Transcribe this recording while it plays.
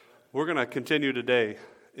We're going to continue today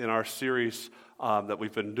in our series that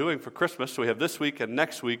we've been doing for Christmas. So we have this week and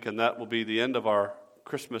next week, and that will be the end of our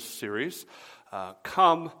Christmas series.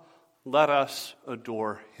 Come, let us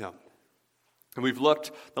adore him. And we've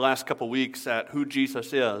looked the last couple weeks at who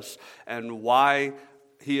Jesus is and why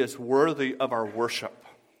he is worthy of our worship.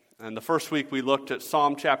 And the first week we looked at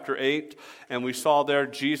Psalm chapter 8, and we saw there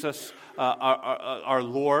Jesus, our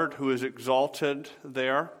Lord, who is exalted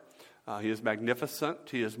there. He is magnificent.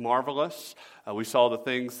 He is marvelous. We saw the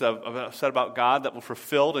things that said about God that were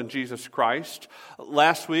fulfilled in Jesus Christ.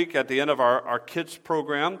 Last week, at the end of our kids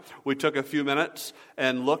program, we took a few minutes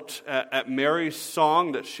and looked at Mary's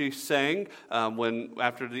song that she sang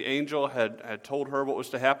after the angel had told her what was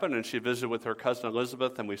to happen, and she visited with her cousin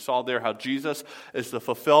Elizabeth, and we saw there how Jesus is the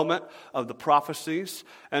fulfillment of the prophecies.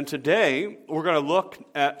 And today, we're going to look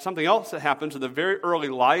at something else that happens in the very early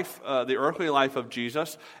life, the earthly life of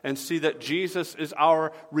Jesus, and see that Jesus is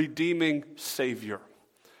our redeeming Savior.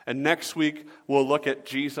 And next week, we'll look at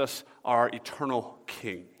Jesus, our eternal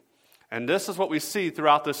King. And this is what we see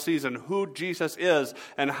throughout this season, who Jesus is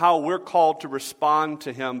and how we're called to respond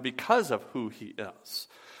to him because of who he is.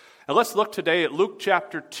 And let's look today at Luke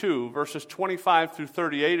chapter 2, verses 25 through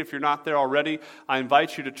 38. If you're not there already, I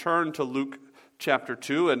invite you to turn to Luke chapter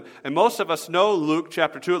 2. And most of us know Luke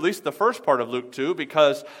chapter 2, at least the first part of Luke 2,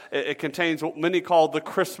 because it contains what many call the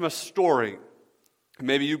Christmas story.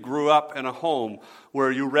 Maybe you grew up in a home where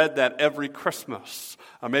you read that every Christmas.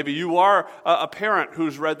 Or maybe you are a parent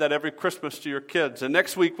who's read that every Christmas to your kids. And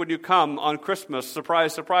next week when you come on Christmas,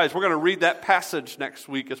 surprise, surprise, we're going to read that passage next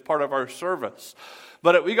week as part of our service.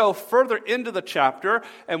 But we go further into the chapter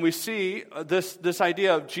and we see this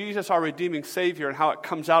idea of Jesus, our redeeming Savior, and how it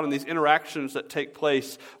comes out in these interactions that take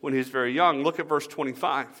place when he's very young. Look at verse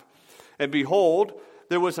 25. And behold,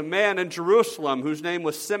 there was a man in Jerusalem whose name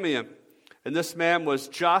was Simeon. And this man was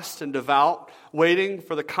just and devout, waiting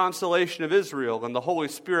for the consolation of Israel, and the Holy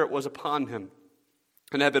Spirit was upon him.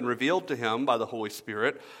 And it had been revealed to him by the Holy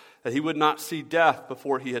Spirit that he would not see death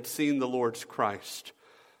before he had seen the Lord's Christ.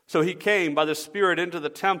 So he came by the Spirit into the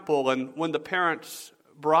temple, and when the parents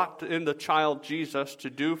brought in the child Jesus to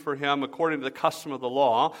do for him according to the custom of the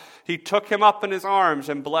law, he took him up in his arms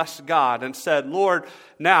and blessed God and said, Lord,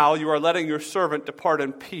 now you are letting your servant depart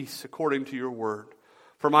in peace according to your word.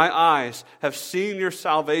 For my eyes have seen your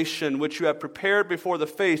salvation, which you have prepared before the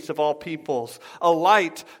face of all peoples, a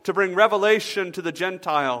light to bring revelation to the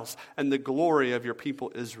Gentiles and the glory of your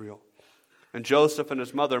people Israel. And Joseph and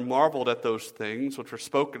his mother marveled at those things which were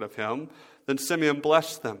spoken of him. Then Simeon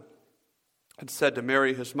blessed them and said to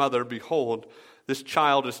Mary his mother, Behold, this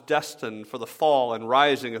child is destined for the fall and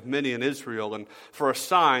rising of many in Israel, and for a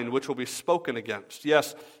sign which will be spoken against.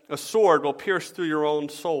 Yes, a sword will pierce through your own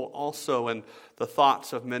soul also, and the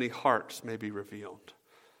thoughts of many hearts may be revealed.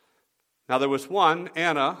 Now there was one,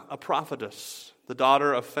 Anna, a prophetess, the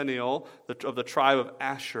daughter of Phanuel, of the tribe of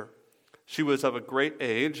Asher. She was of a great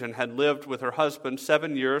age and had lived with her husband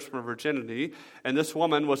 7 years from her virginity. And this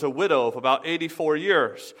woman was a widow of about 84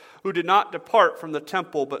 years, who did not depart from the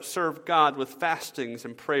temple, but served God with fastings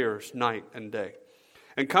and prayers night and day.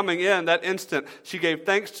 And coming in that instant, she gave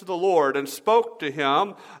thanks to the Lord and spoke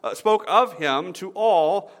of him to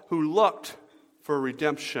all who looked for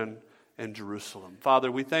redemption in Jerusalem.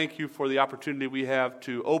 Father, we thank you for the opportunity we have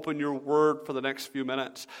to open your word for the next few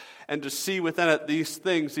minutes and to see within it these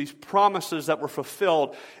things, these promises that were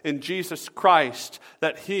fulfilled in Jesus Christ,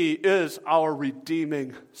 that he is our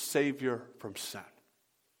redeeming Savior from sin.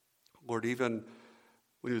 Lord, even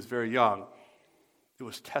when he was very young, it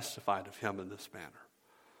was testified of him in this manner.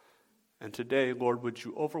 And today, Lord, would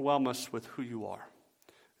you overwhelm us with who you are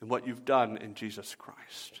and what you've done in Jesus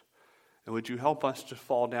Christ? And would you help us to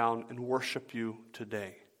fall down and worship you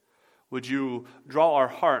today? Would you draw our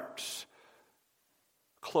hearts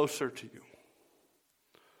closer to you?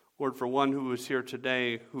 Lord, for one who is here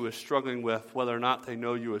today who is struggling with whether or not they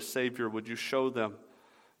know you as Savior, would you show them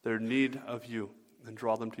their need of you and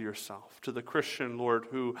draw them to yourself? To the Christian, Lord,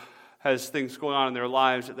 who has things going on in their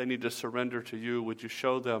lives that they need to surrender to you, would you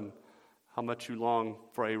show them how much you long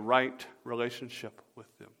for a right relationship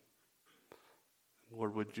with them?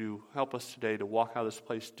 Lord, would you help us today to walk out of this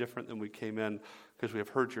place different than we came in, because we have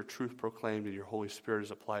heard your truth proclaimed and your Holy Spirit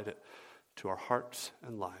has applied it to our hearts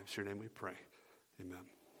and lives. In your name we pray. Amen.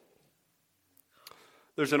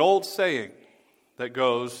 There's an old saying that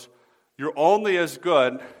goes, you're only as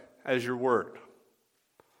good as your word.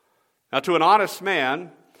 Now, to an honest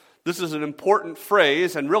man, this is an important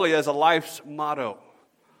phrase and really as a life's motto.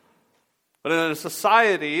 But in a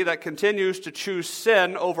society that continues to choose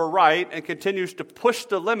sin over right and continues to push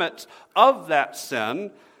the limits of that sin,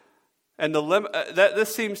 And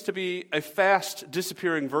this seems to be a fast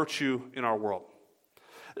disappearing virtue in our world.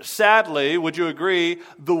 Sadly, would you agree,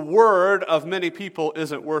 the word of many people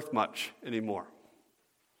isn't worth much anymore.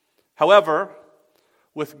 However,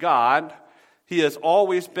 with God, He has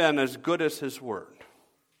always been as good as His word.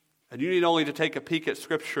 And you need only to take a peek at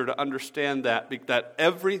Scripture to understand that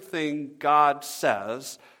everything God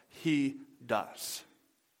says, He does.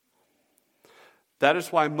 That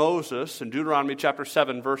is why Moses, in Deuteronomy chapter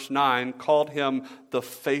 7, verse 9, called Him the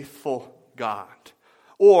faithful God.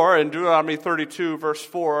 Or in Deuteronomy 32, verse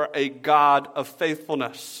 4, a God of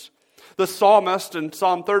faithfulness. The psalmist in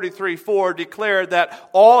Psalm 33:4 declared that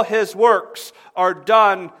all His works are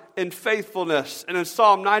done in faithfulness. And in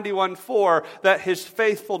Psalm 91:4, that His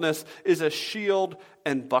faithfulness is a shield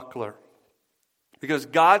and buckler. Because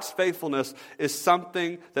God's faithfulness is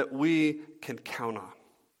something that we can count on.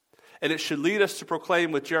 And it should lead us to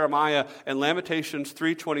proclaim with Jeremiah in Lamentations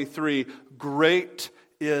 3:23, great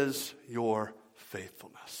is your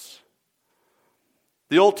faithfulness.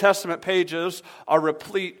 The Old Testament pages are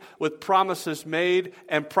replete with promises made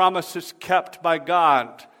and promises kept by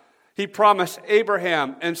God. He promised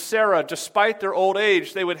Abraham and Sarah, despite their old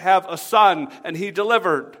age, they would have a son, and He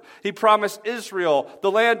delivered. He promised Israel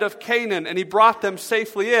the land of Canaan, and He brought them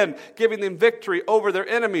safely in, giving them victory over their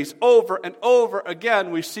enemies. Over and over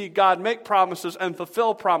again, we see God make promises and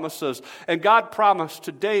fulfill promises. And God promised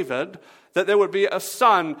to David that there would be a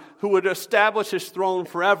son who would establish his throne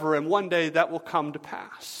forever, and one day that will come to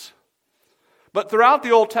pass. But throughout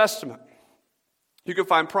the Old Testament, you can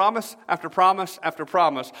find promise after promise after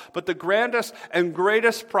promise. But the grandest and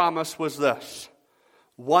greatest promise was this: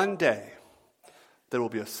 one day there will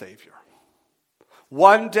be a Savior.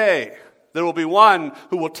 One day there will be one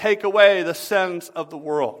who will take away the sins of the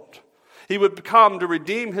world. He would come to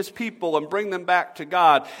redeem His people and bring them back to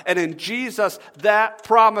God. And in Jesus, that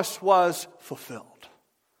promise was fulfilled.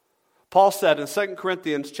 Paul said in 2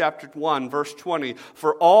 Corinthians chapter 1, verse 20,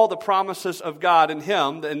 for all the promises of God in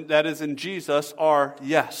Him, and that is in Jesus, are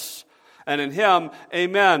yes. And in Him,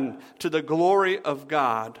 amen, to the glory of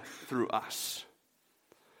God through us.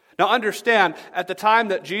 Now understand, at the time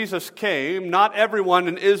that Jesus came, not everyone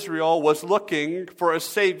in Israel was looking for a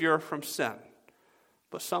Savior from sin,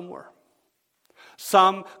 but some were.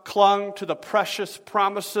 Some clung to the precious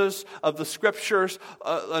promises of the Scriptures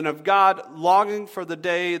and of God, longing for the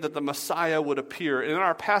day that the Messiah would appear. And in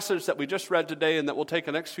our passage that we just read today and that we'll take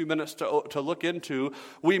the next few minutes to look into,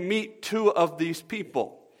 we meet two of these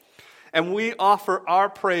people. And we offer our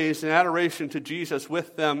praise and adoration to Jesus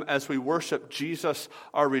with them as we worship Jesus,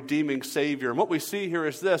 our redeeming Savior. And what we see here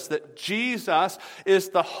is this, that Jesus is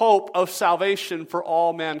the hope of salvation for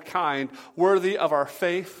all mankind, worthy of our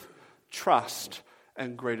faith, trust,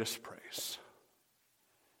 and greatest praise.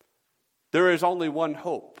 There is only one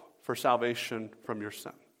hope for salvation from your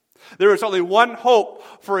sin. There is only one hope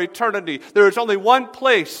for eternity. There is only one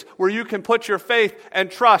place where you can put your faith and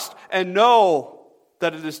trust and know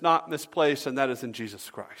that it is not misplaced, and that is in Jesus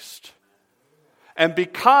Christ. And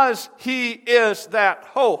because He is that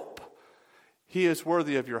hope, He is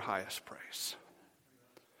worthy of your highest praise.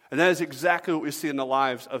 And that is exactly what we see in the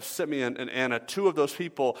lives of Simeon and Anna, two of those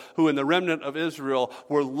people who in the remnant of Israel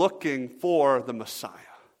were looking for the Messiah.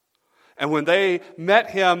 And when they met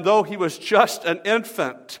Him, though He was just an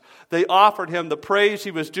infant, they offered Him the praise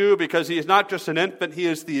He was due, because He is not just an infant, He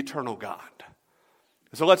is the eternal God.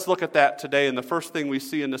 So let's look at that today. And the first thing we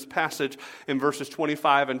see in this passage in verses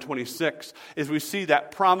 25 and 26 is we see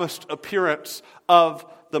that promised appearance of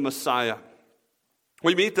the Messiah.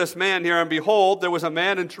 We meet this man here, and behold, there was a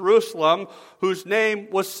man in Jerusalem whose name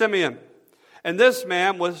was Simeon. And this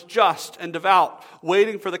man was just and devout,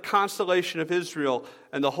 waiting for the consolation of Israel,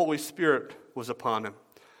 and the Holy Spirit was upon him.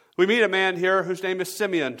 We meet a man here whose name is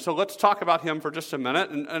Simeon. So let's talk about him for just a minute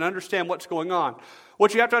and understand what's going on.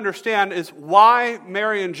 What you have to understand is why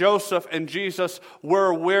Mary and Joseph and Jesus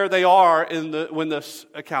were where they are when this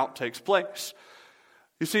account takes place.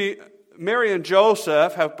 You see, Mary and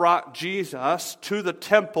Joseph have brought Jesus to the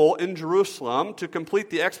temple in Jerusalem to complete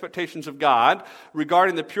the expectations of God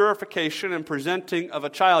regarding the purification and presenting of a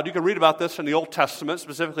child. You can read about this in the Old Testament,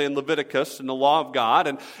 specifically in Leviticus, in the law of God,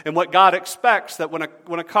 and what God expects that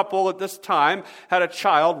when a couple at this time had a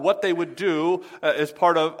child, what they would do as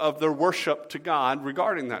part of their worship to God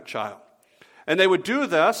regarding that child. And they would do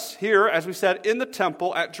this here, as we said, in the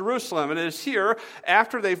temple at Jerusalem. And it is here,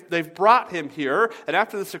 after they've brought him here, and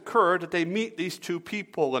after this occurred, that they meet these two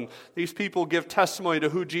people. And these people give testimony to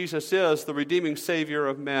who Jesus is, the redeeming Savior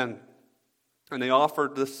of men. And they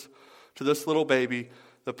offered this to this little baby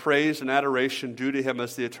the praise and adoration due to him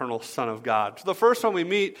as the eternal Son of God. So the first one we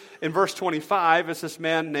meet in verse 25 is this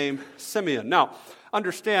man named Simeon. Now,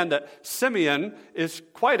 understand that Simeon is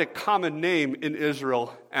quite a common name in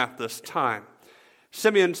Israel at this time.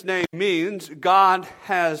 Simeon's name means God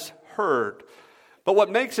has heard. But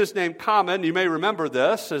what makes his name common, you may remember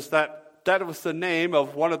this, is that was the name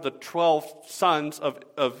of one of the 12 sons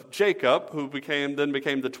of Jacob, who became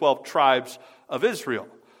the 12 tribes of Israel.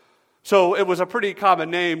 So it was a pretty common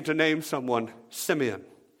name to name someone Simeon.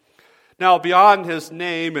 Now, beyond his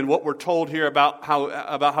name and what we're told here about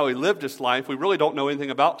how he lived his life, we really don't know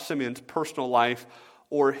anything about Simeon's personal life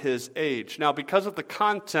or his age. Now, because of the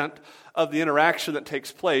content of the interaction that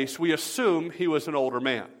takes place, we assume he was an older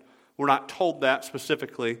man. We're not told that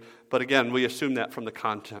specifically, but again, we assume that from the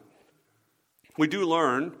content. We do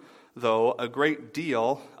learn, though, a great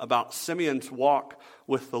deal about Simeon's walk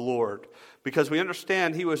with the Lord, because we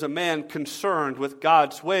understand he was a man concerned with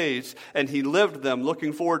God's ways, and he lived them,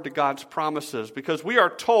 looking forward to God's promises. Because we are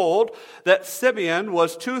told that Simeon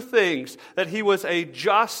was two things, that he was a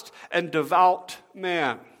just and devout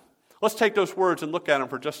man. Let's take those words and look at them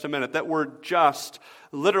for just a minute. That word just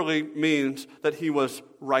literally means that he was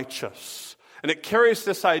righteous. And it carries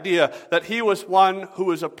this idea that he was one who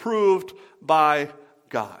was approved by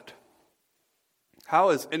God. How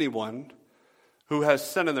is anyone who has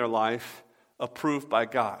sin in their life approved by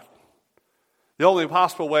God? The only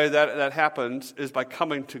possible way that happens is by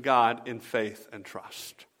coming to God in faith and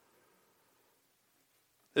trust.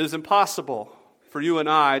 It is impossible for you and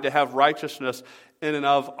I to have righteousness in and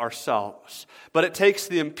of ourselves. But it takes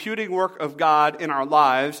the imputing work of God in our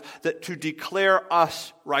lives to declare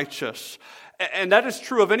us righteous. And that is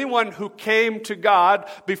true of anyone who came to God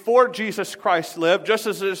before Jesus Christ lived, just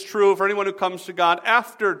as it is true for anyone who comes to God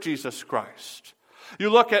after Jesus Christ.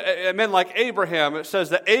 You look at men like Abraham, it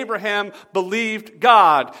says that Abraham believed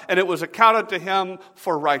God, and it was accounted to him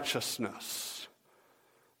for righteousness.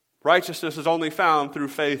 Righteousness is only found through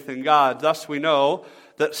faith in God. Thus we know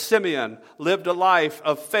that Simeon lived a life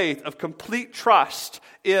of faith, of complete trust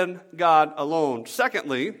in God alone.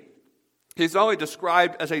 Secondly, he's not only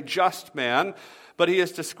described as a just man, but he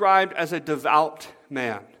is described as a devout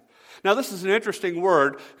man. Now, this is an interesting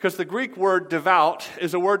word because the Greek word devout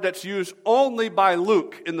is a word that's used only by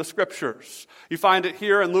Luke in the Scriptures. You find it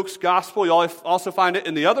here in Luke's Gospel. You also find it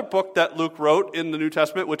in the other book that Luke wrote in the New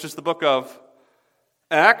Testament, which is the book of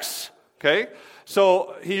Acts. Okay?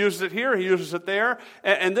 So he uses it here, he uses it there.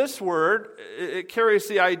 And this word, it carries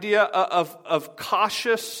the idea of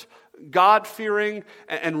cautious, God-fearing,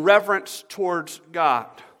 and reverence towards God.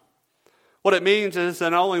 What it means is that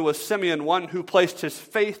not only was Simeon one who placed his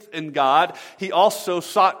faith in God, he also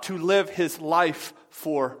sought to live his life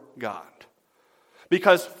for God.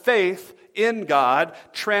 Because faith in God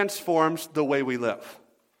transforms the way we live.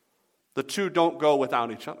 The two don't go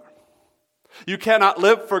without each other. You cannot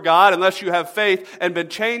live for God unless you have faith and been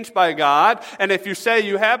changed by God. And if you say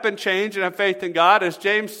you have been changed and have faith in God, as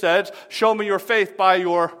James says, show me your faith by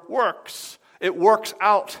your works. It works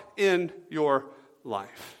out in your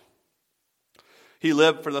life. He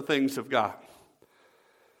lived for the things of God.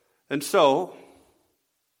 And so,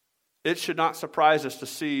 it should not surprise us to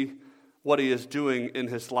see what he is doing in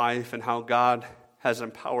his life and how God has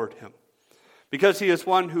empowered him. Because he is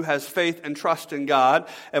one who has faith and trust in God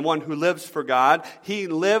and one who lives for God, he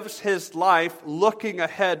lives his life looking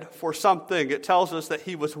ahead for something. It tells us that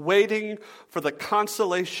he was waiting for the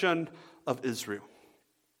consolation of Israel.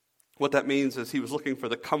 What that means is he was looking for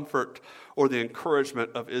the comfort or the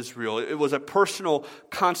encouragement of Israel. It was a personal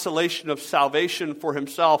consolation of salvation for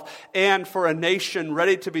himself and for a nation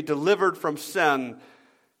ready to be delivered from sin.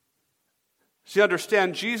 So you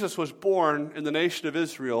understand, Jesus was born in the nation of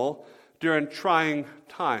Israel during trying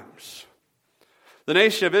times. The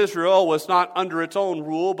nation of Israel was not under its own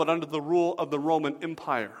rule, but under the rule of the Roman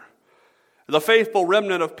Empire. The faithful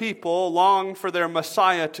remnant of people longed for their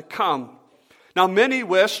Messiah to come. Now, many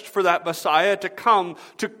wished for that Messiah to come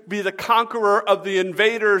to be the conqueror of the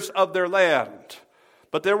invaders of their land.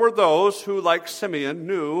 But there were those who, like Simeon,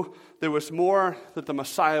 knew there was more that the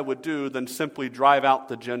Messiah would do than simply drive out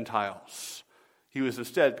the Gentiles. He was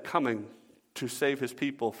instead coming to save his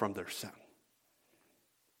people from their sin.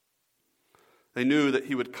 They knew that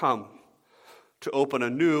he would come to open a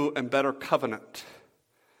new and better covenant.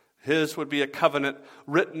 His would be a covenant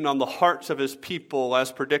written on the hearts of his people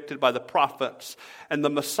as predicted by the prophets. And the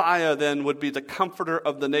Messiah then would be the comforter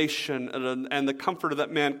of the nation and the comforter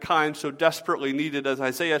that mankind so desperately needed. As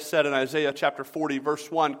Isaiah said in Isaiah chapter 40,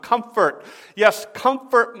 verse 1, comfort, yes,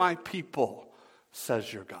 comfort my people,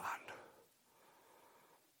 says your God.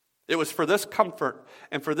 It was for this comfort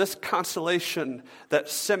and for this consolation that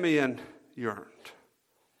Simeon yearned.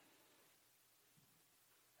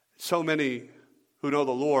 So many who know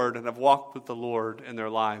the Lord and have walked with the Lord in their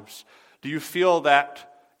lives, do you feel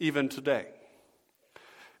that even today?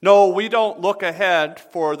 No, we don't look ahead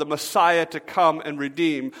for the Messiah to come and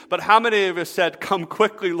redeem, but how many of us said, "Come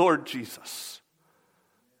quickly, Lord Jesus,"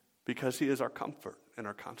 because he is our comfort and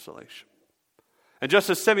our consolation. And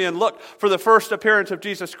just as Simeon looked for the first appearance of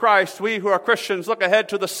Jesus Christ, we who are Christians look ahead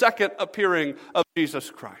to the second appearing of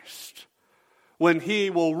Jesus Christ, when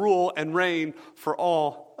he will rule and reign for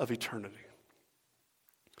all of eternity.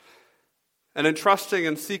 And in trusting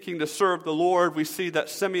and seeking to serve the Lord, we see that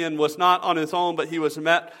Simeon was not on his own, but he was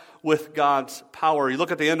met with God's power. You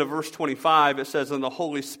look at the end of verse 25, it says, "And the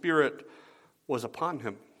Holy Spirit was upon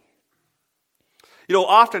him." You know,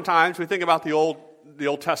 oftentimes we think about the Old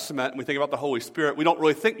Testament and we think about the Holy Spirit. We don't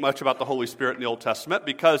really think much about the Holy Spirit in the Old Testament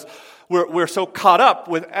because we're so caught up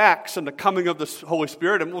with Acts and the coming of the Holy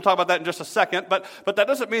Spirit, and we'll talk about that in just a second, but that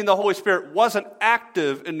doesn't mean the Holy Spirit wasn't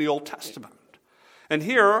active in the Old Testament. And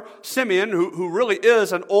here, Simeon, who really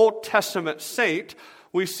is an Old Testament saint,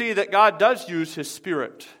 we see that God does use his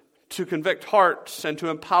Spirit to convict hearts and to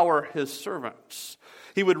empower his servants.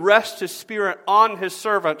 He would rest his Spirit on his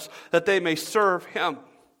servants that they may serve him.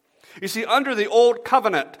 You see, under the old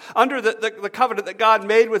covenant, under the covenant that God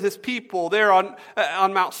made with his people there on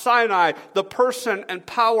Mount Sinai, the person and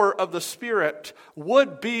power of the Spirit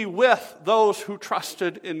would be with those who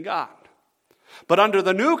trusted in God. But under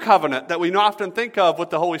the new covenant that we often think of with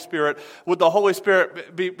the Holy Spirit, would the Holy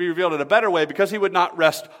Spirit be revealed in a better way? Because he would not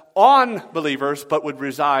rest on believers, but would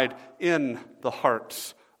reside in the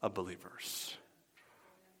hearts of believers.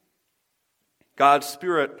 God's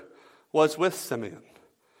Spirit was with Simeon,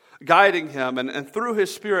 guiding him, and through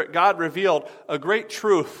his Spirit, God revealed a great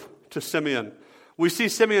truth to Simeon. We see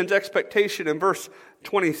Simeon's expectation in verse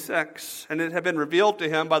 26, and it had been revealed to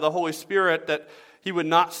him by the Holy Spirit that he would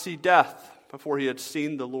not see death before he had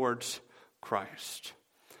seen the Lord's Christ.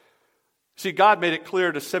 See, God made it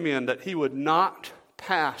clear to Simeon that he would not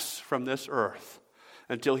pass from this earth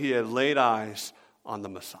until he had laid eyes on the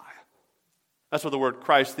Messiah. That's what the word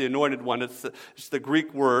Christ, the anointed one, it's the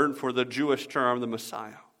Greek word for the Jewish term, the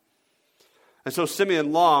Messiah. And so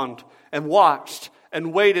Simeon longed and watched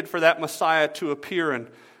and waited for that Messiah to appear,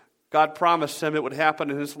 and God promised him it would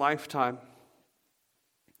happen in his lifetime.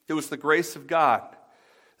 It was the grace of God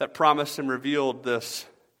that promised and revealed this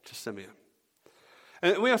to Simeon.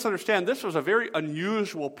 And we must understand this was a very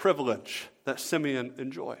unusual privilege that Simeon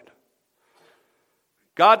enjoyed.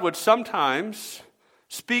 God would sometimes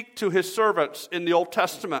speak to his servants in the Old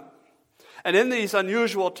Testament. And in these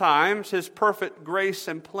unusual times, his perfect grace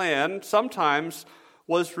and plan sometimes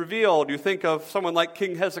was revealed. You think of someone like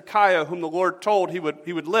King Hezekiah, whom the Lord told he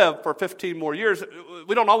would live for 15 more years.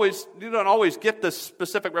 You don't always get this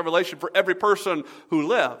specific revelation for every person who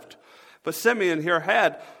lived. But Simeon here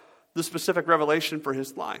had the specific revelation for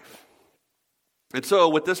his life. And so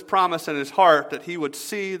with this promise in his heart that he would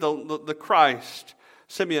see the Christ,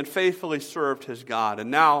 Simeon faithfully served his God. And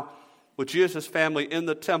now, with Jesus' family in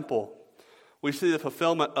the temple, we see the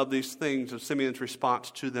fulfillment of these things of Simeon's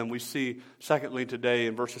response to them. We see, secondly, today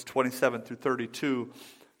in verses 27 through 32,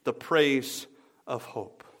 the praise of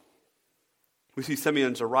hope. We see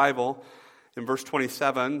Simeon's arrival in verse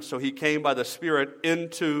 27. So he came by the Spirit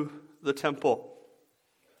into the temple.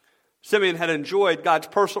 Simeon had enjoyed God's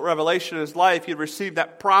personal revelation in his life. He had received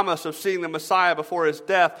that promise of seeing the Messiah before his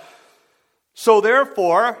death. So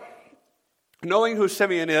therefore, knowing who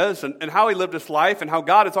Simeon is and how he lived his life and how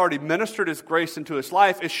God has already ministered his grace into his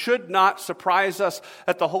life, it should not surprise us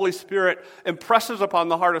that the Holy Spirit impresses upon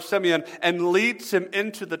the heart of Simeon and leads him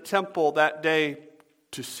into the temple that day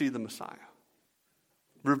to see the Messiah,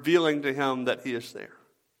 revealing to him that he is there.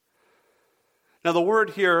 Now the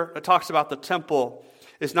word here that talks about the temple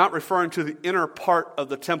is not referring to the inner part of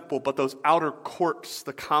the temple, but those outer courts,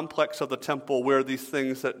 the complex of the temple where these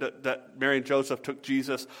things that Mary and Joseph took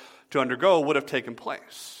Jesus to undergo would have taken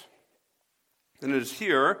place. And it is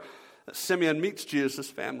here that Simeon meets Jesus'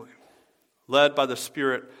 family, led by the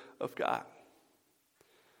Spirit of God.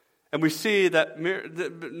 And we see that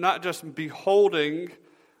not just beholding,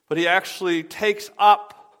 but he actually takes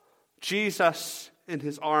up Jesus in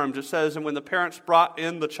his arms. It says, and when the parents brought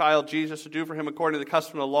in the child Jesus to do for him according to the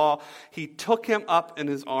custom of the law, he took him up in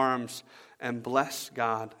his arms and blessed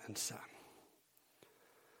God and said.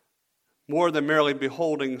 More than merely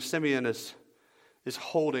beholding, Simeon is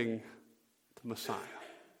holding the Messiah.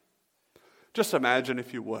 Just imagine,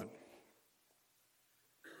 if you would,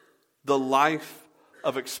 the life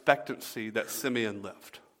of expectancy that Simeon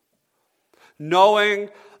lived. knowing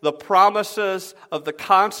the promises of the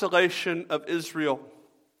consolation of Israel,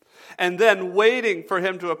 and then waiting for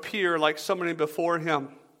him to appear like somebody before him.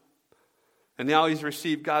 And now he's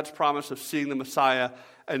received God's promise of seeing the Messiah,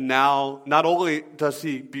 and now not only does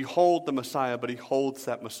he behold the Messiah, but he holds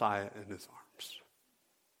that Messiah in his arms.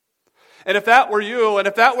 And if that were you, and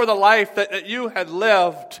if that were the life that you had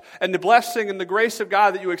lived, and the blessing and the grace of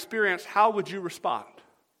God that you experienced, how would you respond?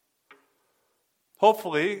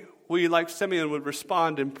 Hopefully, we, like Simeon, would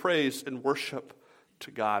respond in praise and worship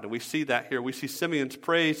to God. And we see that here. We see Simeon's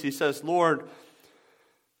praise. He says, Lord,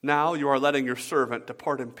 now you are letting your servant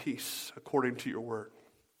depart in peace according to your word.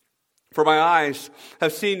 For my eyes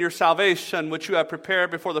have seen your salvation, which you have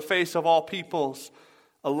prepared before the face of all peoples,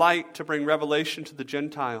 a light to bring revelation to the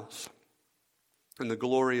Gentiles and the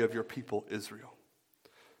glory of your people Israel.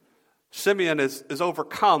 Simeon is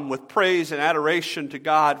overcome with praise and adoration to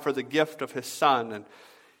God for the gift of his son, and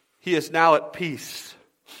he is now at peace.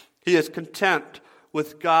 He is content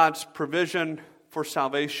with God's provision for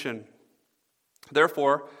salvation.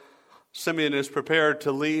 Therefore, Simeon is prepared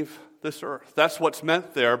to leave this earth. That's what's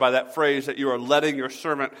meant there by that phrase that you are letting your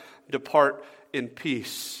servant depart in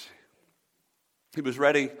peace. He was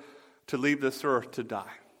ready to leave this earth to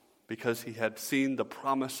die because he had seen the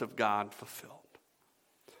promise of God fulfilled.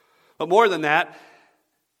 But more than that,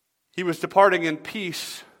 he was departing in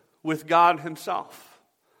peace with God himself,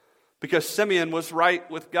 because Simeon was right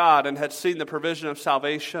with God and had seen the provision of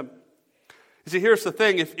salvation. You see, here's the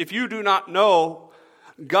thing. If you do not know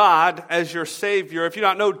God as your Savior, if you do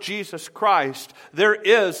not know Jesus Christ, there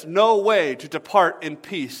is no way to depart in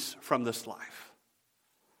peace from this life.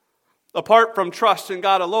 Apart from trust in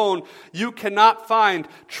God alone, you cannot find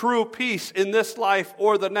true peace in this life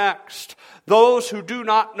or the next. Those who do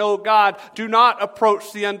not know God do not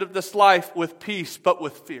approach the end of this life with peace, but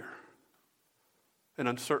with fear and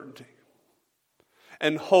uncertainty,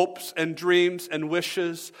 and hopes and dreams and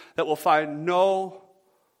wishes that will find no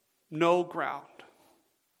ground,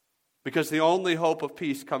 because the only hope of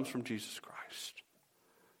peace comes from Jesus Christ.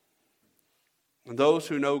 And those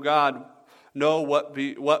who know God know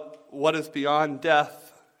what is beyond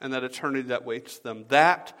death and that eternity that waits them.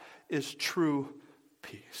 That is true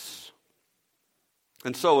peace.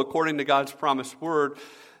 And so, according to God's promised word,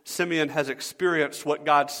 Simeon has experienced what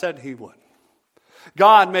God said he would.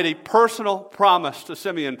 God made a personal promise to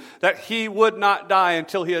Simeon that he would not die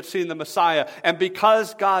until he had seen the Messiah. And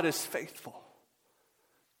because God is faithful,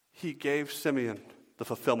 he gave Simeon the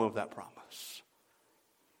fulfillment of that promise.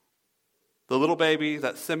 The little baby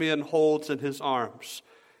that Simeon holds in his arms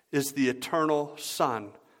is the eternal Son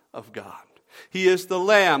of God. He is the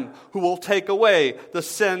Lamb who will take away the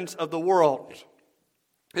sins of the world.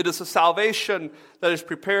 It is a salvation that is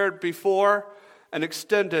prepared before and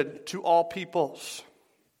extended to all peoples.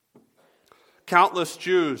 Countless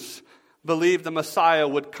Jews believed the Messiah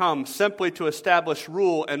would come simply to establish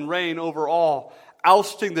rule and reign over all,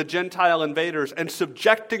 ousting the Gentile invaders and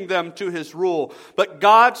subjecting them to his rule. But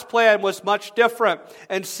God's plan was much different,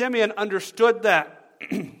 and Simeon understood that.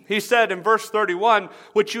 He said in verse 31,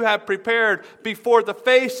 which you have prepared before the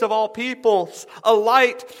face of all peoples, a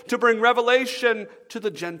light to bring revelation to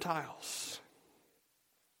the Gentiles.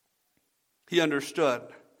 He understood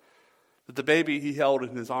that the baby he held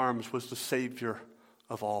in his arms was the Savior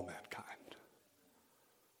of all mankind.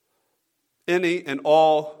 Any and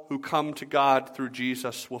all who come to God through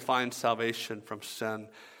Jesus will find salvation from sin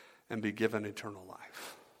and be given eternal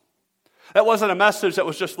life. That wasn't a message that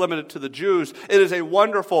was just limited to the Jews. It is a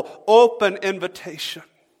wonderful, open invitation.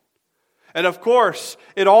 And of course,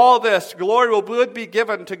 in all this, glory would be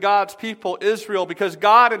given to God's people, Israel, because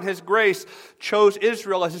God in his grace chose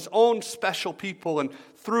Israel as his own special people. And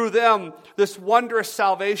through them, this wondrous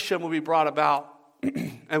salvation will be brought about.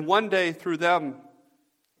 And one day, through them,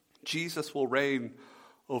 Jesus will reign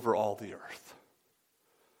over all the earth.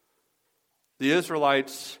 The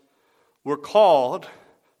Israelites were called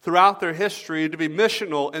throughout their history to be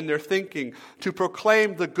missional in their thinking, to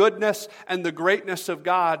proclaim the goodness and the greatness of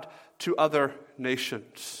God to other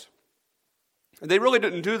nations. And they really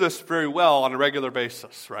didn't do this very well on a regular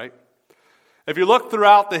basis, right? If you look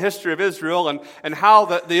throughout the history of Israel and how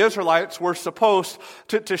the Israelites were supposed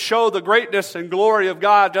to show the greatness and glory of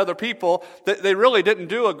God to other people, they really didn't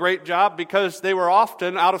do a great job because they were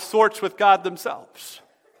often out of sorts with God themselves.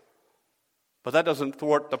 But that doesn't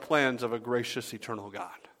thwart the plans of a gracious, eternal God.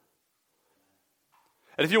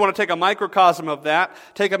 And if you want to take a microcosm of that,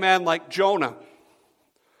 take a man like Jonah,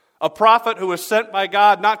 a prophet who was sent by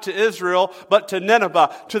God not to Israel, but to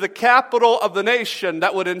Nineveh, to the capital of the nation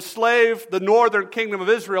that would enslave the northern kingdom of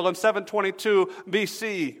Israel in 722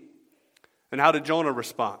 BC. And how did Jonah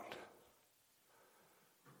respond?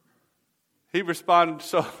 He responded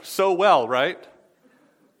so well, right?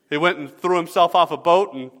 He went and threw himself off a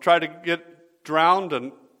boat and tried to get drowned,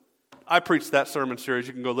 and I preached that sermon series.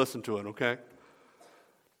 You can go listen to it, okay?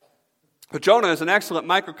 But Jonah is an excellent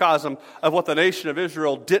microcosm of what the nation of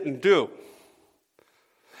Israel didn't do,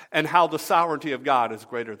 and how the sovereignty of God is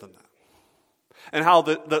greater than that. And how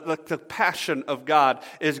the passion of God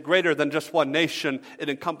is greater than just one nation. It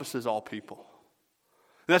encompasses all people.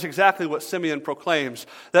 And that's exactly what Simeon proclaims,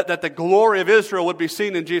 that the glory of Israel would be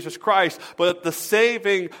seen in Jesus Christ, but that the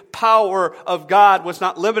saving power of God was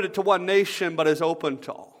not limited to one nation, but is open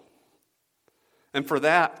to all. And for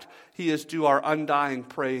that, he is due our undying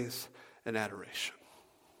praise and adoration.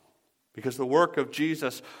 Because the work of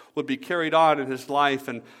Jesus would be carried on in his life,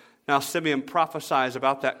 and now Simeon prophesies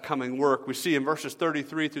about that coming work. We see in verses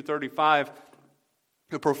 33 through 35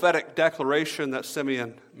 the prophetic declaration that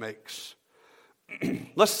Simeon makes.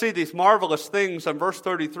 Let's see these marvelous things in verse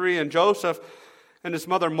 33. And Joseph and his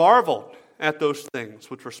mother marveled at those things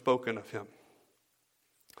which were spoken of him.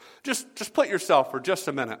 Just put yourself for just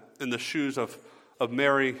a minute in the shoes of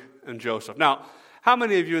Mary and Joseph. Now, how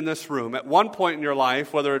many of you in this room, at one point in your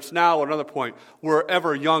life, whether it's now or another point, were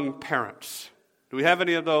ever young parents? Do we have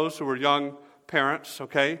any of those who were young parents?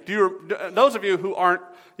 Okay. Those of you who aren't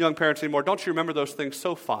young parents anymore, don't you remember those things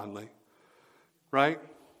so fondly? Right?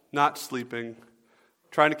 Not sleeping,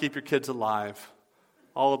 trying to keep your kids alive,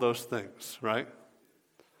 all of those things, right?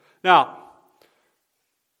 Now,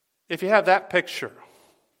 if you have that picture,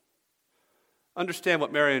 understand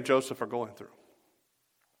what Mary and Joseph are going through.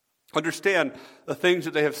 Understand the things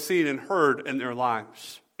that they have seen and heard in their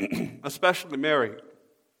lives, especially Mary.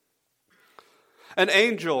 An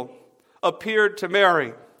angel appeared to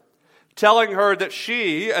Mary, telling her that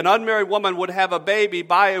she, an unmarried woman, would have a baby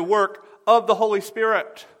by a work of the Holy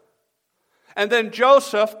Spirit. And then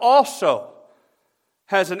Joseph also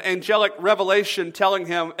has an angelic revelation telling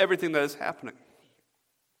him everything that is happening.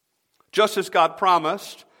 Just as God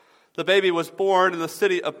promised, the baby was born in the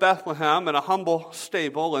city of Bethlehem in a humble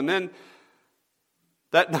stable. And then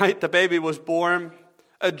that night the baby was born.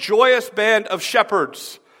 A joyous band of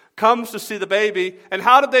shepherds comes to see the baby. And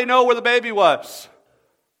how did they know where the baby was?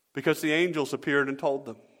 Because the angels appeared and told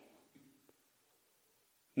them.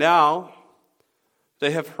 Now,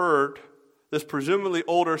 they have heard this presumably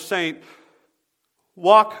older saint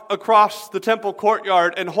walk across the temple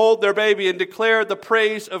courtyard and hold their baby and declare the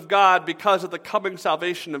praise of God because of the coming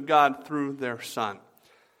salvation of God through their son.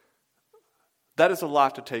 That is a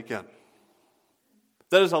lot to take in.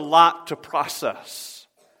 That is a lot to process.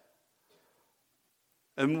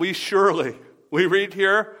 And we read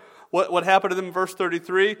here what happened to them in verse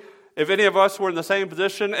 33. If any of us were in the same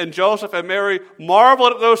position, and Joseph and Mary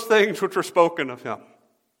marveled at those things which were spoken of him,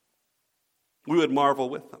 we would marvel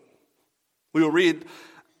with them. We will read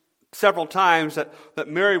several times that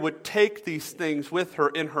Mary would take these things with her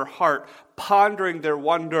in her heart, pondering their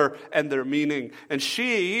wonder and their meaning. And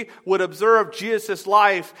she would observe Jesus'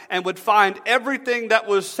 life and would find everything that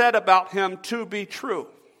was said about him to be true.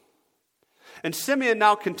 And Simeon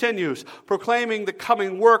now continues, proclaiming the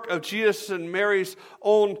coming work of Jesus and Mary's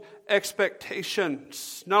own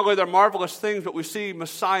expectations. Not only their marvelous things, but we see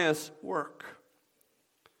Messiah's work.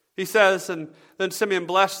 He says, and then Simeon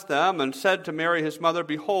blessed them and said to Mary his mother,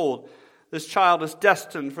 "Behold, this child is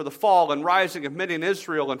destined for the fall and rising of many in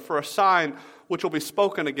Israel, and for a sign which will be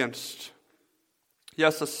spoken against.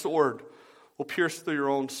 Yes, a sword will pierce through your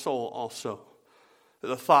own soul also, that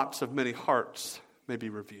the thoughts of many hearts may be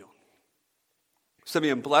revealed."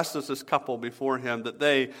 Simeon blesses this couple before him, that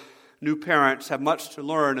they, new parents, have much to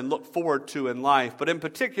learn and look forward to in life. But in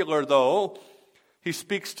particular, though, he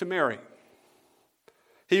speaks to Mary.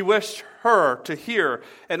 He wished her to hear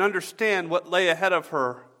and understand what lay ahead of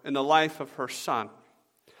her in the life of her son.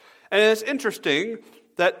 And it's interesting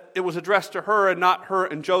that it was addressed to her and not her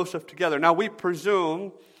and Joseph together. Now, we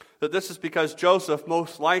presume that this is because Joseph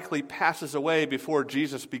most likely passes away before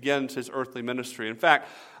Jesus begins his earthly ministry. In fact,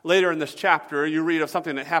 later in this chapter, you read of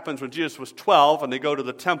something that happens when Jesus was 12 and they go to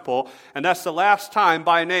the temple, and that's the last time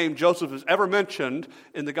by name Joseph is ever mentioned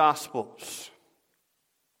in the Gospels.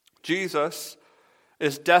 Jesus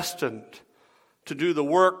is destined to do the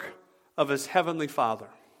work of his heavenly Father.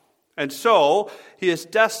 And so, he is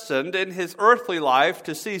destined in his earthly life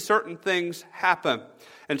to see certain things happen.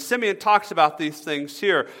 And Simeon talks about these things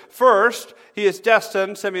here. First, he is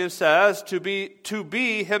destined, Simeon says, to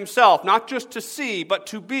be himself, not just to see, but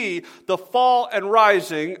to be the fall and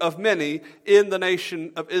rising of many in the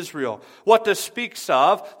nation of Israel. What this speaks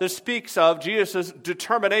of? This speaks of Jesus'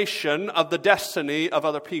 determination of the destiny of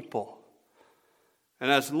other people. And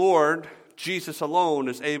as Lord, Jesus alone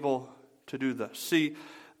is able to do this. See,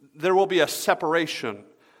 there will be a separation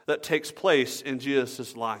that takes place in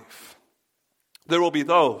Jesus' life. There will be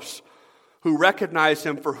those who recognize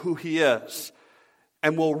him for who he is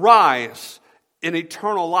and will rise in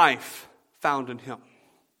eternal life found in him.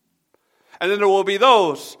 And then there will be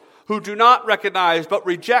those who do not recognize but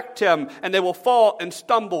reject him, and they will fall and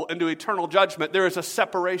stumble into eternal judgment. There is a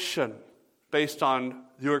separation based on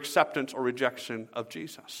your acceptance or rejection of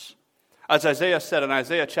Jesus. As Isaiah said in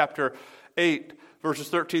Isaiah chapter 8, verses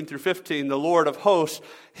 13 through 15, the Lord of hosts,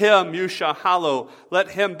 him you shall hallow. Let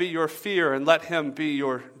him be your fear, and let him be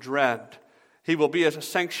your dread. He will be as a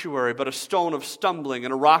sanctuary, but a stone of stumbling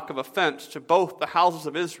and a rock of offense to both the houses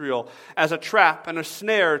of Israel, as a trap and a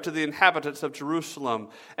snare to the inhabitants of Jerusalem.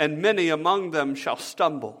 And many among them shall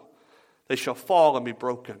stumble. They shall fall and be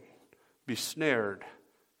broken, be snared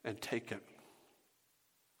and taken.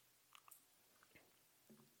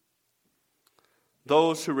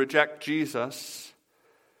 Those who reject Jesus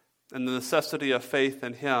and the necessity of faith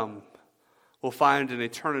in him will find an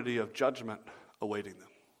eternity of judgment awaiting them.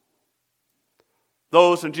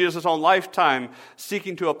 Those in Jesus' own lifetime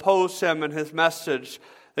seeking to oppose him and his message,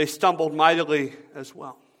 they stumbled mightily as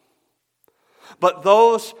well. But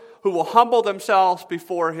those who will humble themselves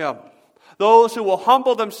before him, those who will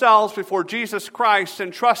humble themselves before Jesus Christ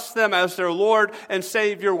and trust them as their Lord and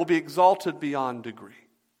Savior will be exalted beyond degree.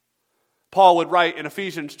 Paul would write in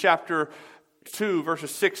Ephesians chapter 2,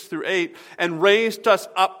 verses 6 through 8, and raised us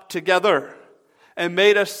up together and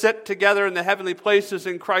made us sit together in the heavenly places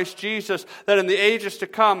in Christ Jesus, that in the ages to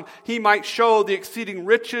come he might show the exceeding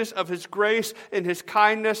riches of his grace in his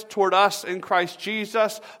kindness toward us in Christ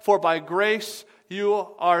Jesus. For by grace you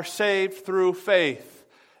are saved through faith,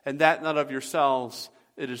 and that not of yourselves,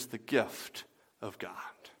 it is the gift of God.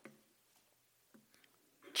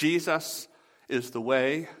 Jesus is the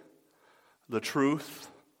way, the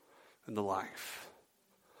truth, and the life.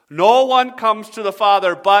 No one comes to the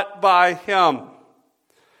Father but by him.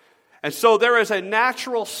 And so there is a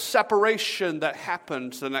natural separation that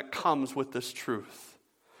happens and that comes with this truth.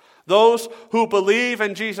 Those who believe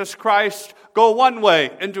in Jesus Christ go one way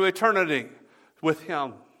into eternity with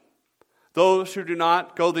him. Those who do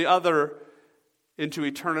not go the other into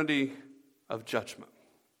eternity of judgment.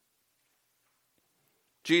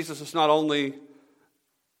 Jesus is not only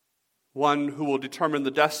one who will determine the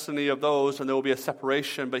destiny of those, and there will be a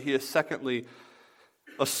separation, but he is secondly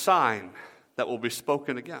a sign that will be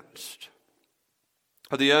spoken against.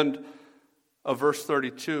 At the end of verse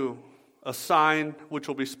 32, a sign which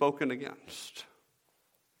will be spoken against.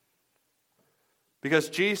 Because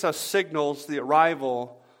Jesus signals the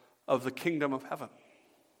arrival of the kingdom of heaven.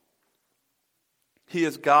 He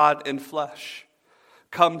is God in flesh,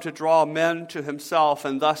 come to draw men to himself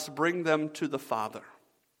and thus bring them to the Father.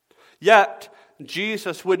 Yet,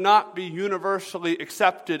 Jesus would not be universally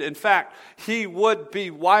accepted. In fact, he would be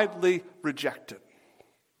widely rejected.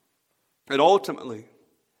 And ultimately,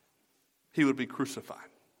 he would be crucified.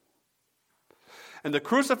 And the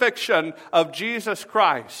crucifixion of Jesus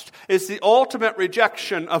Christ is the ultimate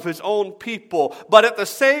rejection of his own people. But at the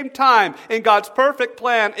same time, in God's perfect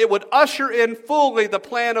plan, it would usher in fully the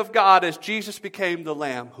plan of God as Jesus became the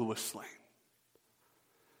Lamb who was slain.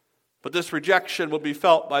 But this rejection will be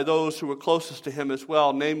felt by those who were closest to him as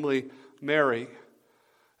well, namely Mary.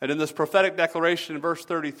 And in this prophetic declaration in verse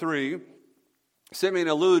 33, Simeon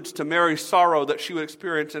alludes to Mary's sorrow that she would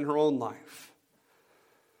experience in her own life.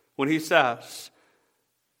 When he says,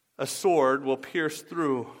 a sword will pierce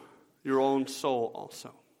through your own soul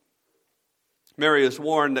also. Mary is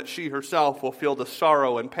warned that she herself will feel the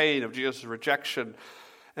sorrow and pain of Jesus' rejection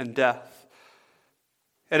and death.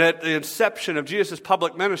 And at the inception of Jesus'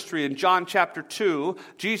 public ministry in John chapter 2,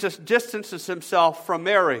 Jesus distances himself from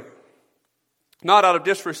Mary. Not out of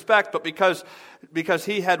disrespect, but because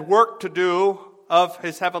he had work to do of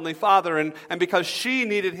his heavenly Father, and because she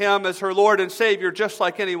needed him as her Lord and Savior just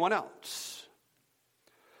like anyone else.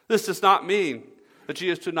 This does not mean that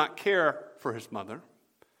Jesus did not care for his mother.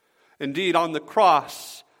 Indeed, on the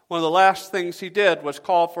cross, one of the last things he did was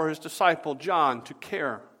call for his disciple John to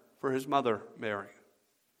care for his mother, Mary.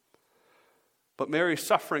 But Mary's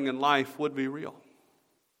suffering in life would be real.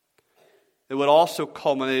 It would also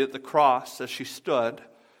culminate at the cross as she stood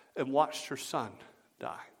and watched her son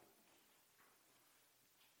die.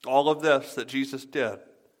 All of this that Jesus did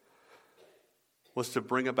was to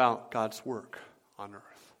bring about God's work on earth.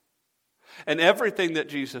 And everything that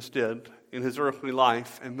Jesus did in his earthly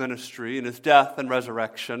life and ministry, in his death and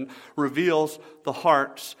resurrection, reveals the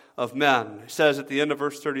hearts of men. It says at the end of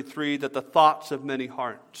verse 33 that the thoughts of many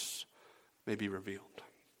hearts may be revealed.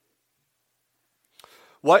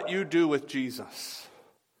 What you do with Jesus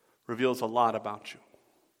reveals a lot about you.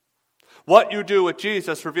 What you do with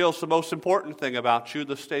Jesus reveals the most important thing about you,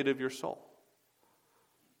 the state of your soul.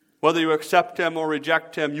 Whether you accept him or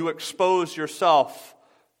reject him, you expose yourself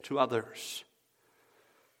to others.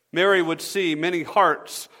 Mary would see many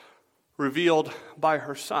hearts revealed by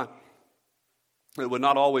her son. It would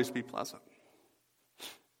not always be pleasant.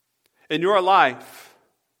 In your life,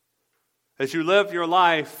 as you live your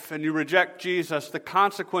life and you reject Jesus, the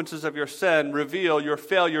consequences of your sin reveal your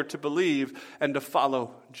failure to believe and to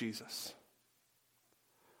follow Jesus.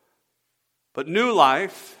 But new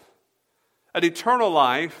life and eternal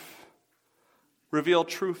life reveal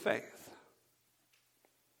true faith.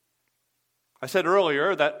 I said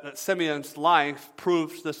earlier that Simeon's life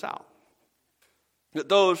proves this out. That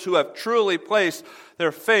those who have truly placed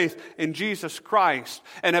their faith in Jesus Christ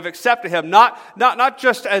and have accepted him, not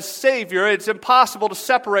just as Savior, it's impossible to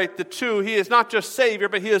separate the two. He is not just Savior,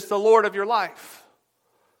 but he is the Lord of your life.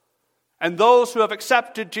 And those who have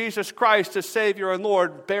accepted Jesus Christ as Savior and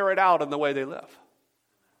Lord bear it out in the way they live.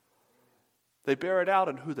 They bear it out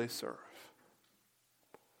in who they serve.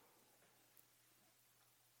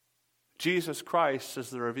 Jesus Christ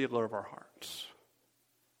is the revealer of our hearts.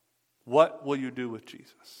 What will you do with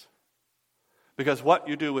Jesus? Because what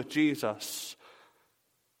you do with Jesus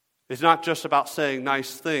is not just about saying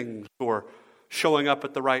nice things or showing up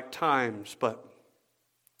at the right times, but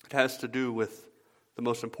it has to do with the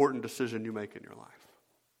most important decision you make in your life.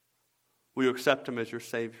 Will you accept him as your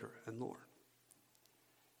Savior and Lord?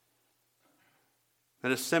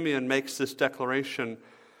 And as Simeon makes this declaration,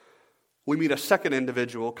 we meet a second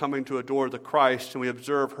individual coming to adore the Christ, and we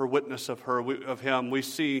observe her witness of him. We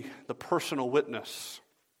see the personal witness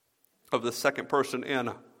of the second person,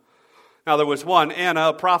 Anna. Now there was one, Anna,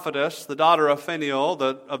 a prophetess, the daughter of Phanuel,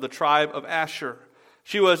 of the tribe of Asher.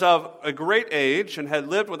 She was of a great age and had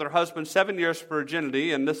lived with her husband 7 years of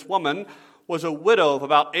virginity, and this woman was a widow of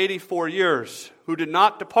about 84 years, who did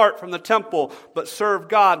not depart from the temple, but served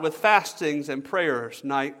God with fastings and prayers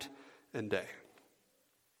night and day.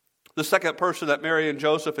 The second person that Mary and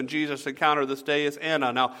Joseph and Jesus encounter this day is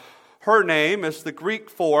Anna. Now, her name is the Greek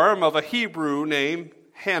form of a Hebrew name,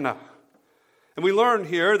 Hannah. And we learn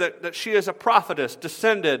here that she is a prophetess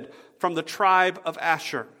descended from the tribe of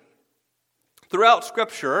Asher. Throughout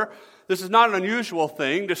Scripture, this is not an unusual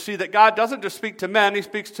thing to see that God doesn't just speak to men, he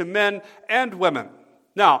speaks to men and women.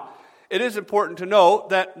 Now, it is important to note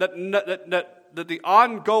that the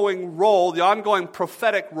ongoing role, the ongoing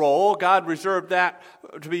prophetic role, God reserved that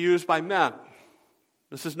to be used by men.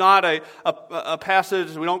 This is not a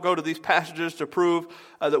passage, we don't go to these passages to prove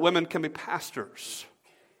that women can be pastors.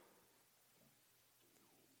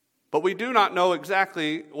 But we do not know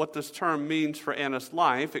exactly what this term means for Anna's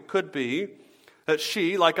life. It could be that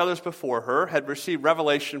she, like others before her, had received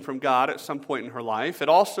revelation from God at some point in her life. It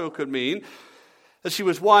also could mean that she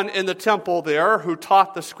was one in the temple there who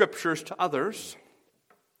taught the Scriptures to others.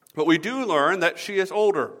 But we do learn that she is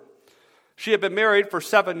older. She had been married for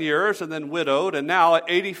 7 years and then widowed, and now at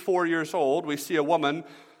 84 years old, we see a woman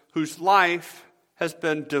whose life has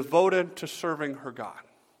been devoted to serving her God.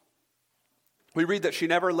 We read that she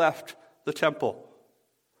never left the temple,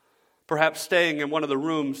 perhaps staying in one of the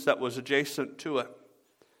rooms that was adjacent to it.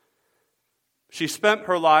 She spent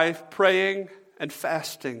her life praying and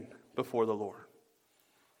fasting before the Lord.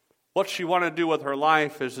 What she wanted to do with her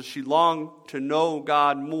life is that she longed to know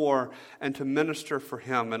God more and to minister for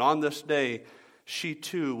him. And on this day, she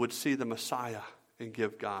too would see the Messiah and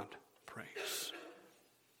give God praise.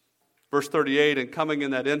 Verse 38, and coming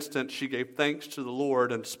in that instant, she gave thanks to the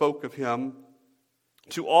Lord and spoke of him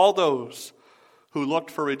to all those who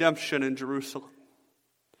looked for redemption in Jerusalem.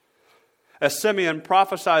 As Simeon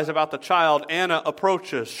prophesies about the child, Anna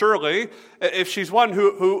approaches. Surely, if she's one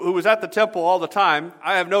who was at the temple all the time,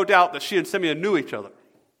 I have no doubt that she and Simeon knew each other.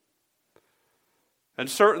 And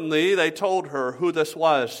certainly they told her who this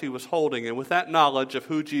was he was holding. And with that knowledge of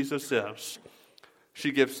who Jesus is,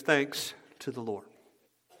 she gives thanks to the Lord.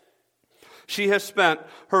 She has spent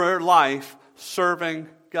her life serving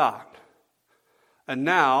God. And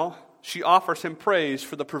now she offers him praise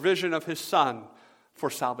for the provision of his Son for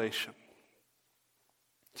salvation.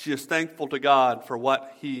 She is thankful to God for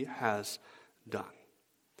what he has done.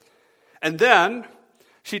 And then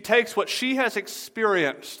she takes what she has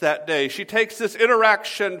experienced that day. She takes this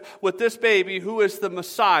interaction with this baby who is the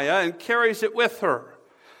Messiah and carries it with her.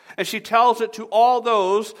 And she tells it to all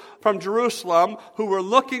those from Jerusalem who were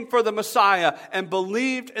looking for the Messiah and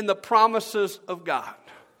believed in the promises of God.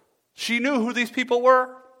 She knew who these people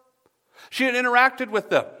were. She had interacted with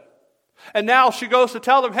them. And now she goes to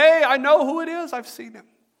tell them, hey, I know who it is. I've seen him.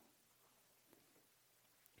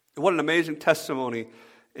 What an amazing testimony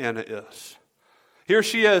Anna is. Here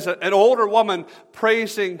she is, an older woman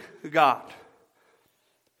praising God.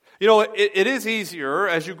 You know, it is easier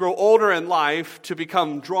as you grow older in life to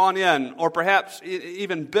become drawn in or perhaps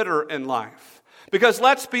even bitter in life. Because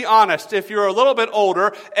let's be honest, if you're a little bit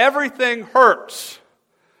older, everything hurts.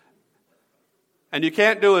 And you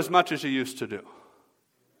can't do as much as you used to do.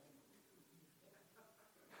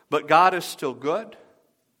 But God is still good.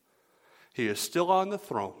 He is still on the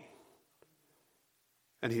throne.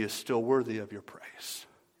 And He is still worthy of your praise.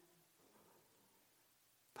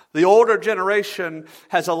 The older generation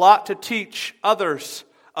has a lot to teach others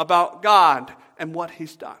about God and what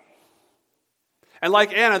He's done. And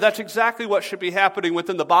like Anna, that's exactly what should be happening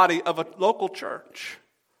within the body of a local church.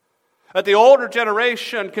 That the older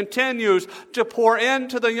generation continues to pour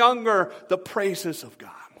into the younger the praises of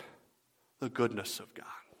God, the goodness of God.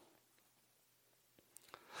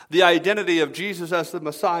 The identity of Jesus as the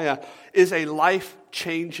Messiah is a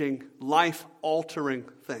life-changing, life-altering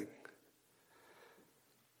thing.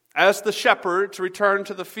 As the shepherds returned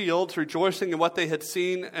to the fields, rejoicing in what they had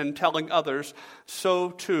seen and telling others, so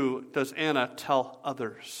too does Anna tell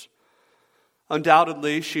others.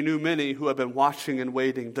 Undoubtedly, she knew many who had been watching and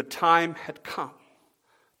waiting. The time had come.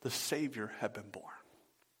 The Savior had been born.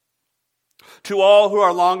 To all who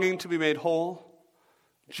are longing to be made whole,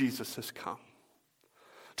 Jesus has come.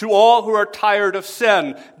 To all who are tired of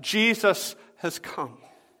sin, Jesus has come.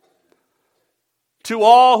 To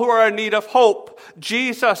all who are in need of hope,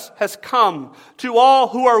 Jesus has come. To all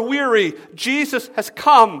who are weary, Jesus has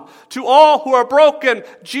come. To all who are broken,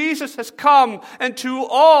 Jesus has come. And to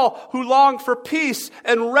all who long for peace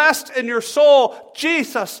and rest in your soul,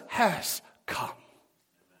 Jesus has come.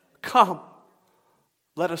 Come,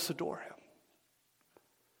 let us adore Him.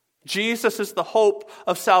 Jesus is the hope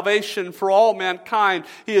of salvation for all mankind.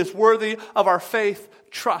 He is worthy of our faith,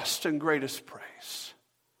 trust, and greatest praise.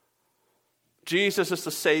 Jesus is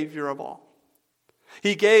the Savior of all.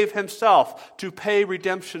 He gave Himself to pay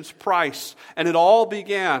redemption's price, and it all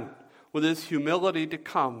began with His humility to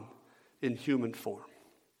come in human form.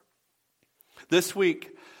 This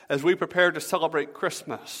week, as we prepare to celebrate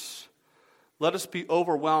Christmas, let us be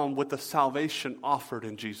overwhelmed with the salvation offered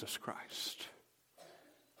in Jesus Christ.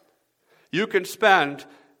 You can spend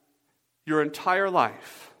your entire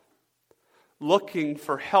life looking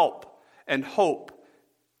for help and hope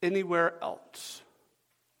anywhere else,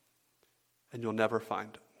 and you'll never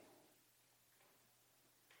find it.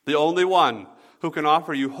 The only one who can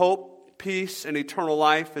offer you hope, peace, and eternal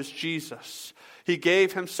life is Jesus. He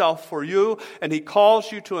gave Himself for you, and He calls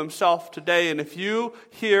you to Himself today. And if you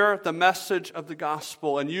hear the message of the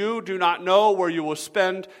gospel and you do not know where you will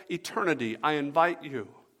spend eternity, I invite you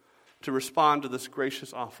to respond to this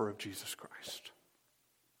gracious offer of Jesus Christ.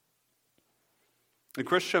 And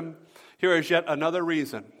Christian, here is yet another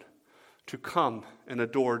reason to come and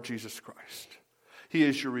adore Jesus Christ. He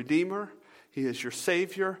is your Redeemer, He is your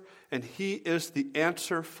Savior, and He is the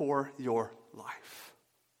answer for your life.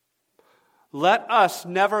 Let us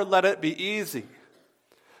never let it be easy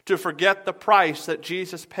to forget the price that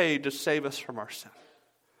Jesus paid to save us from our sin.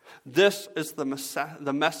 This is the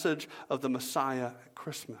message of the Messiah at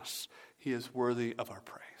Christmas. He is worthy of our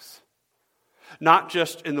praise. Not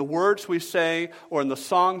just in the words we say or in the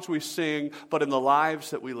songs we sing, but in the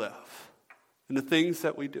lives that we live, in the things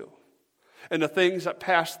that we do, in the things that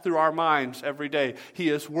pass through our minds every day. He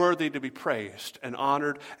is worthy to be praised and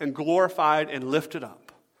honored and glorified and lifted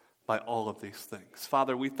up by all of these things.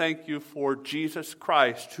 Father, we thank You for Jesus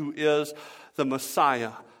Christ, who is the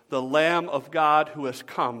Messiah, the Lamb of God who has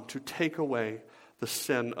come to take away the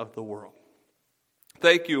sin of the world.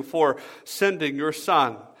 Thank You for sending Your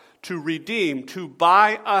Son to redeem, to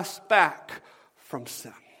buy us back from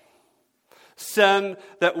sin. Sin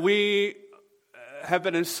that we have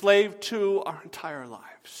been enslaved to our entire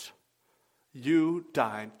lives. You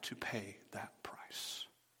died to pay that price.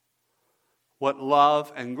 What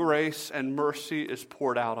love and grace and mercy is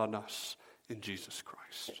poured out on us in Jesus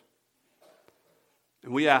Christ.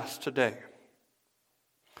 And we ask today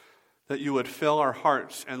that You would fill our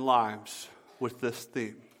hearts and lives with this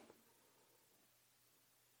theme.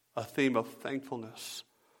 A theme of thankfulness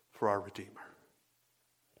for our Redeemer.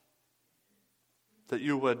 That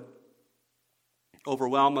You would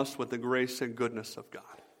overwhelm us with the grace and goodness of God.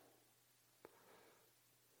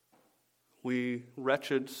 We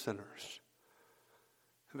wretched sinners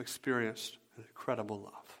have experienced an incredible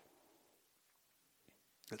love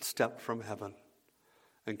that stepped from heaven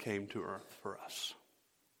and came to earth for us.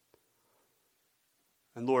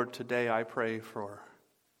 And Lord, today I pray for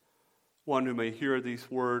one who may hear these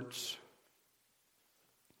words,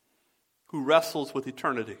 who wrestles with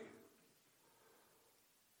eternity.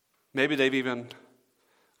 Maybe they've even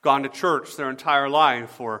gone to church their entire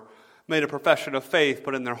life or made a profession of faith,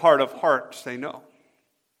 but in their heart of hearts they know.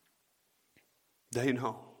 They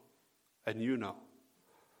know, and you know,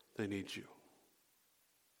 they need you.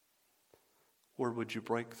 Lord, would you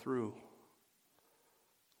break through?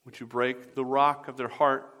 Would you break the rock of their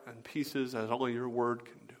heart in pieces as only your word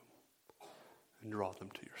can do, and draw them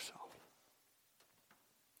to yourself?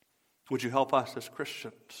 Would you help us as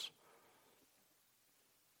Christians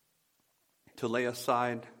to lay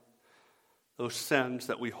aside those sins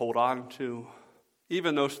that we hold on to,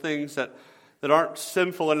 even those things that aren't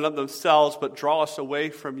sinful in and of themselves, but draw us away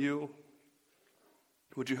from you?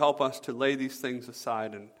 Would you help us to lay these things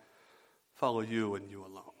aside and follow you and you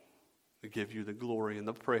alone, to give you the glory and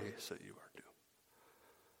the praise that you are due?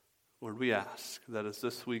 Lord, we ask that as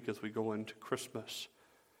this week, as we go into Christmas,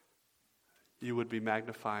 you would be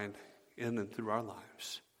magnified in and through our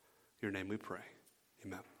lives. In your name we pray. Amen.